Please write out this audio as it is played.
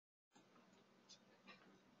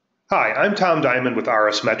Hi, I'm Tom Diamond with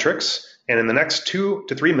RS Metrics, and in the next 2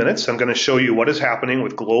 to 3 minutes, I'm going to show you what is happening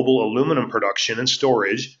with global aluminum production and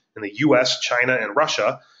storage in the US, China, and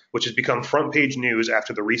Russia, which has become front page news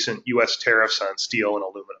after the recent US tariffs on steel and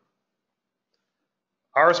aluminum.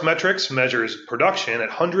 RS Metrics measures production at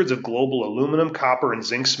hundreds of global aluminum, copper, and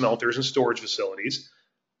zinc smelters and storage facilities,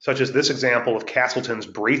 such as this example of Castleton's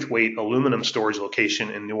Braithwaite aluminum storage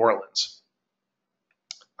location in New Orleans.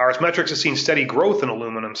 RS Metrics has seen steady growth in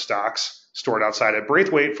aluminum stocks stored outside at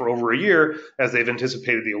Braithwaite for over a year as they've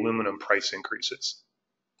anticipated the aluminum price increases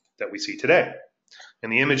that we see today.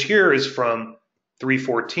 And the image here is from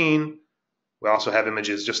 3/14. We also have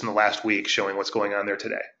images just in the last week showing what's going on there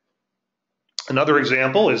today. Another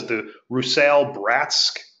example is the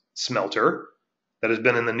Rusal-Bratsk smelter that has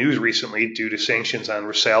been in the news recently due to sanctions on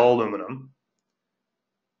Rusal aluminum.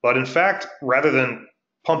 But in fact, rather than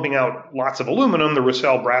pumping out lots of aluminum, the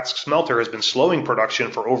Rusal-Bratsk smelter has been slowing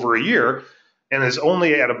production for over a year and is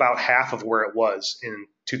only at about half of where it was in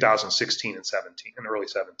 2016 and 17, and early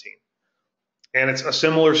 17. And it's a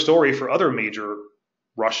similar story for other major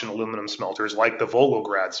Russian aluminum smelters like the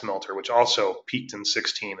Volgograd smelter, which also peaked in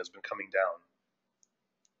 16, has been coming down.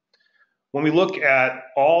 When we look at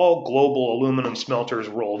all global aluminum smelters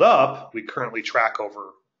rolled up, we currently track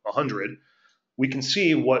over 100, we can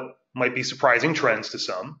see what might be surprising trends to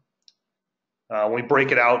some. When we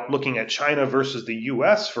break it out, looking at China versus the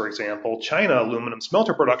US, for example, China aluminum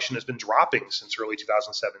smelter production has been dropping since early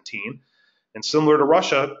 2017. And similar to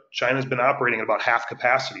Russia, China's been operating at about half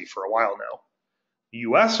capacity for a while now.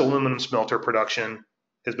 US aluminum smelter production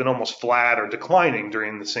has been almost flat or declining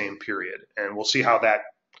during the same period. And we'll see how that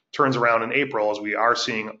turns around in April as we are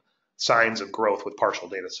seeing signs of growth with partial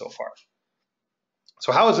data so far.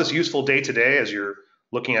 So how is this useful day to day as you're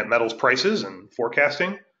looking at metals prices and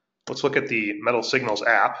forecasting? Let's look at the MetalSignals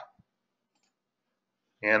app.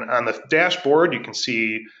 And on the dashboard, you can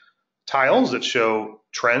see tiles that show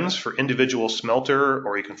trends for individual smelter,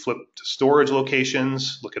 or you can flip to storage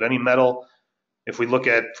locations, look at any metal. If we look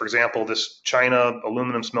at, for example, this China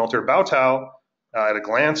aluminum smelter Baotao, at a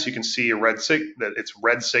glance, you can see that it's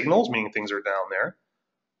red signals, meaning things are down there.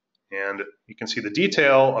 And you can see the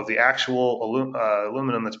detail of the actual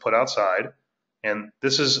aluminum that's put outside. And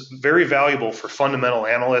this is very valuable for fundamental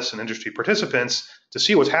analysts and industry participants to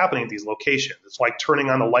see what's happening at these locations. It's like turning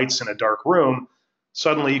on the lights in a dark room.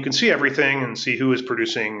 Suddenly you can see everything and see who is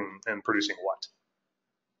producing and producing what.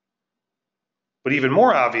 But even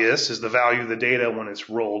more obvious is the value of the data when it's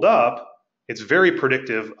rolled up. It's very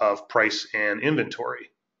predictive of price and inventory.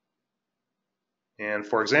 And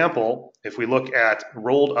for example, if we look at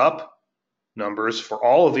rolled up numbers for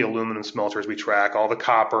all of the aluminum smelters we track, all the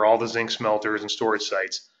copper, all the zinc smelters and storage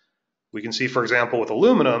sites, we can see, for example, with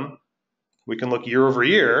aluminum, we can look year over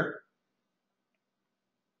year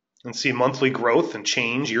and see monthly growth and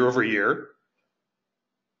change year over year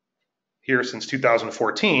here since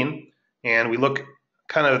 2014. And we look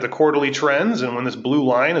kind of at the quarterly trends, and when this blue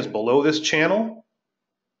line is below this channel,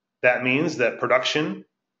 that means that production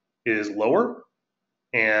is lower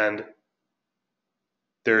and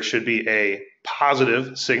there should be a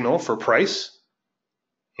positive signal for price.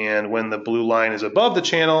 And when the blue line is above the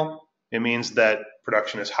channel, it means that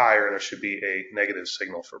production is higher and there should be a negative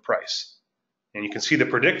signal for price. And you can see the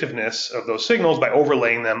predictiveness of those signals by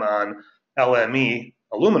overlaying them on LME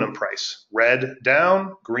aluminum price. Red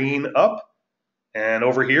down, green up. And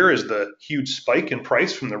over here is the huge spike in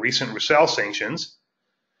price from the recent Rusal sanctions.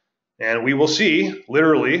 And we will see,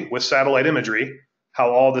 literally with satellite imagery,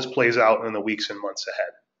 how all this plays out in the weeks and months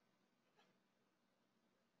ahead.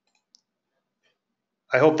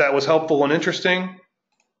 I hope that was helpful and interesting.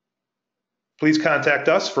 Please contact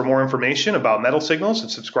us for more information about MetalSignals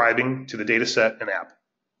and subscribing to the dataset and app.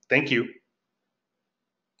 Thank you.